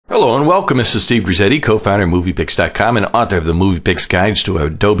Hello and welcome. This is Steve Grizzetti, co-founder of MoviePix.com and author of the MoviePix Guides to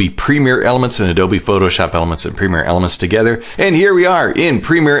Adobe Premiere Elements and Adobe Photoshop Elements and Premiere Elements together. And here we are in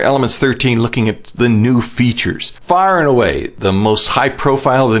Premiere Elements 13 looking at the new features. Far and away, the most high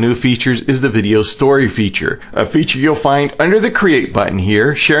profile of the new features is the Video Story feature, a feature you'll find under the Create button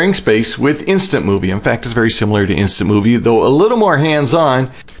here, sharing space with Instant Movie. In fact, it's very similar to Instant Movie, though a little more hands-on.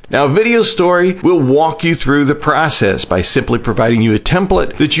 Now, Video Story will walk you through the process by simply providing you a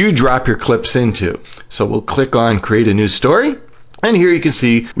template that you drop your clips into. So we'll click on Create a New Story. And here we can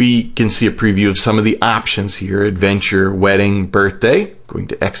see a preview of some of the options here: adventure, wedding, birthday. Going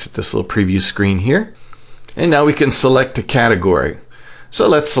to exit this little preview screen here. And now we can select a category. So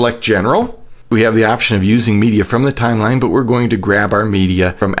let's select General. We have the option of using media from the timeline, but we're going to grab our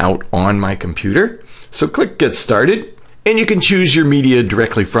media from out on my computer. So click Get Started. And you can choose your media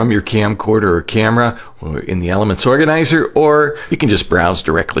directly from your camcorder or camera or in the Elements Organizer, or you can just browse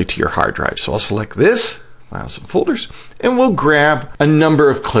directly to your hard drive. So I'll select this, Files and Folders, and we'll grab a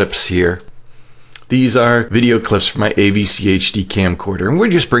number of clips here. These are video clips from my AVC HD camcorder, and we're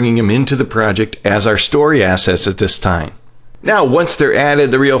just bringing them into the project as our story assets at this time. Now, once they're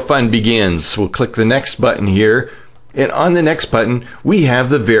added, the real fun begins. We'll click the Next button here. And on the next button, we have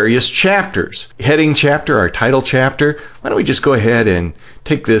the various chapters. Heading chapter, our title chapter. Why don't we just go ahead and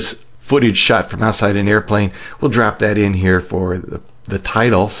take this footage shot from outside an airplane. We'll drop that in here for the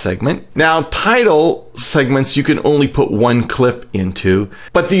title segment. Now, title segments you can only put one clip into,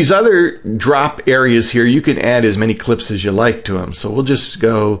 but these other drop areas here, you can add as many clips as you like to them. So we'll just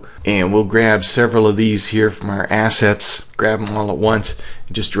go and we'll grab several of these here from our assets, grab them all at once,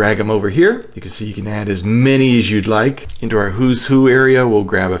 and just drag them over here. You can see you can add as many as you'd like. Into our Who's Who area, we'll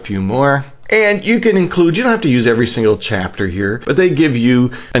grab a few more. And you can include, you don't have to use every single chapter here, but they give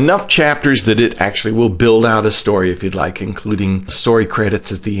you enough chapters that it actually will build out a story if you'd like, including story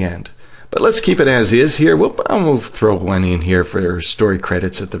credits at the end. But let's keep it as is here. We'll throw one in here for story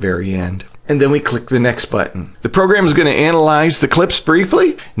credits at the very end. And then we click the Next button. The program is going to analyze the clips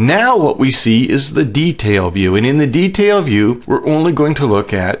briefly. Now what we see is the detail view. And in the detail view, we're only going to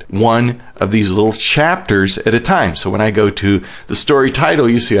look at one of these little chapters at a time. So when I go to the story title,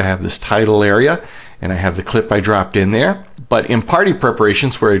 you see I have this title area and I have the clip I dropped in there. But in Party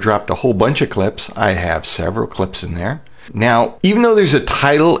Preparations, where I dropped a whole bunch of clips, I have several clips in there. Now, even though there's a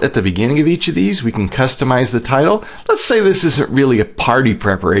title at the beginning of each of these, we can customize the title. Let's say this isn't really a Party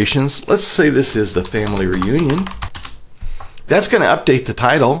Preparations. Let's say this is the Family Reunion. That's going to update the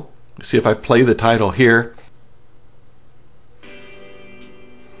title. See if I play the title here.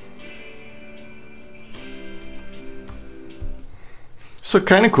 So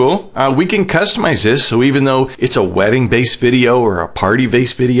kind of cool. We can customize this, so even though it's a wedding-based video or a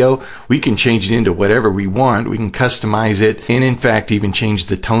party-based video, we can change it into whatever we want. We can customize it and, in fact, even change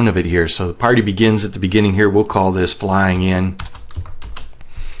the tone of it here. So the party begins at the beginning here. We'll call this Flying In.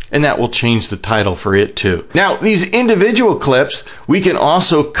 And that will change the title for it too. Now, these individual clips, we can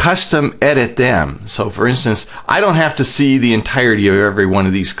also custom edit them. So for instance, I don't have to see the entirety of every one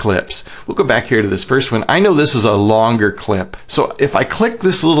of these clips. We'll go back here to this first one. I know this is a longer clip. So if I click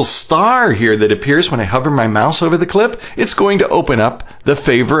this little star here that appears when I hover my mouse over the clip, it's going to open up the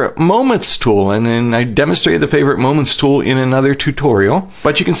Favorite Moments tool. And then I demonstrated the Favorite Moments tool in another tutorial.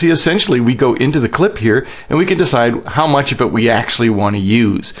 But you can see essentially we go into the clip here and we can decide how much of it we actually want to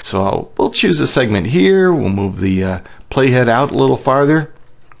use. So we'll choose a segment here. We'll move the playhead out a little farther.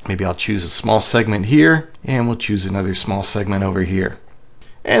 Maybe I'll choose a small segment here, and we'll choose another small segment over here.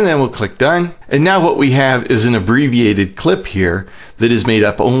 And then we'll click Done. And now what we have is an abbreviated clip here that is made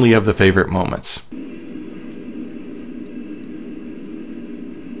up only of the favorite moments.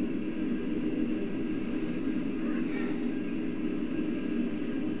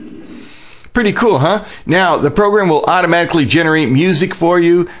 Pretty cool, huh? Now, the program will automatically generate music for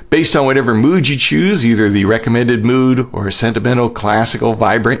you based on whatever mood you choose, either the recommended mood or sentimental, classical,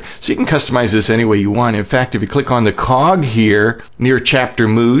 vibrant. So you can customize this any way you want. In fact, if you click on the cog here near chapter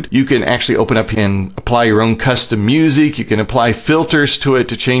mood, you can actually open up and apply your own custom music. You can apply filters to it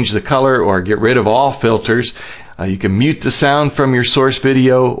to change the color or get rid of all filters. You can mute the sound from your source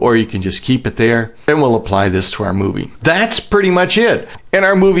video, or you can just keep it there, and we'll apply this to our movie. That's pretty much it, and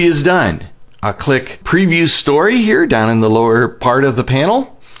our movie is done. I'll click Preview Story here down in the lower part of the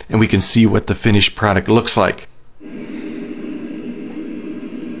panel, and we can see what the finished product looks like.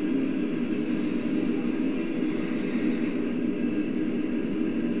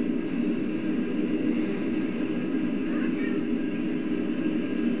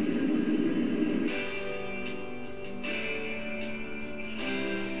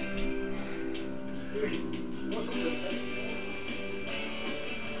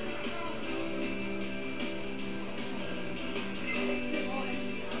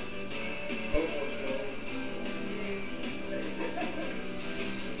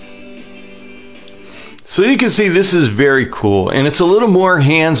 So you can see this is very cool, and it's a little more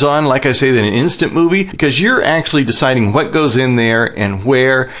hands-on, like I say, than an instant movie, because you're actually deciding what goes in there and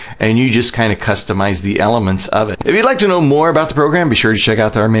where, and you just kind of customize the elements of it. If you'd like to know more about the program, be sure to check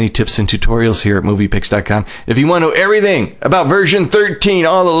out our many tips and tutorials here at MoviePix.com. If you want to know everything about version 13,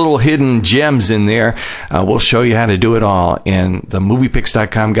 all the little hidden gems in there, we'll show you how to do it all in the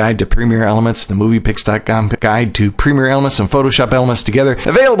MoviePix.com guide to Premiere Elements, the MoviePix.com guide to Premiere Elements and Photoshop Elements together,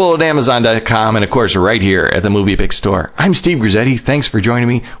 available at Amazon.com, and of course right here at the MoviePix store. I'm Steve Grizzetti. Thanks for joining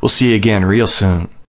me. We'll see you again real soon.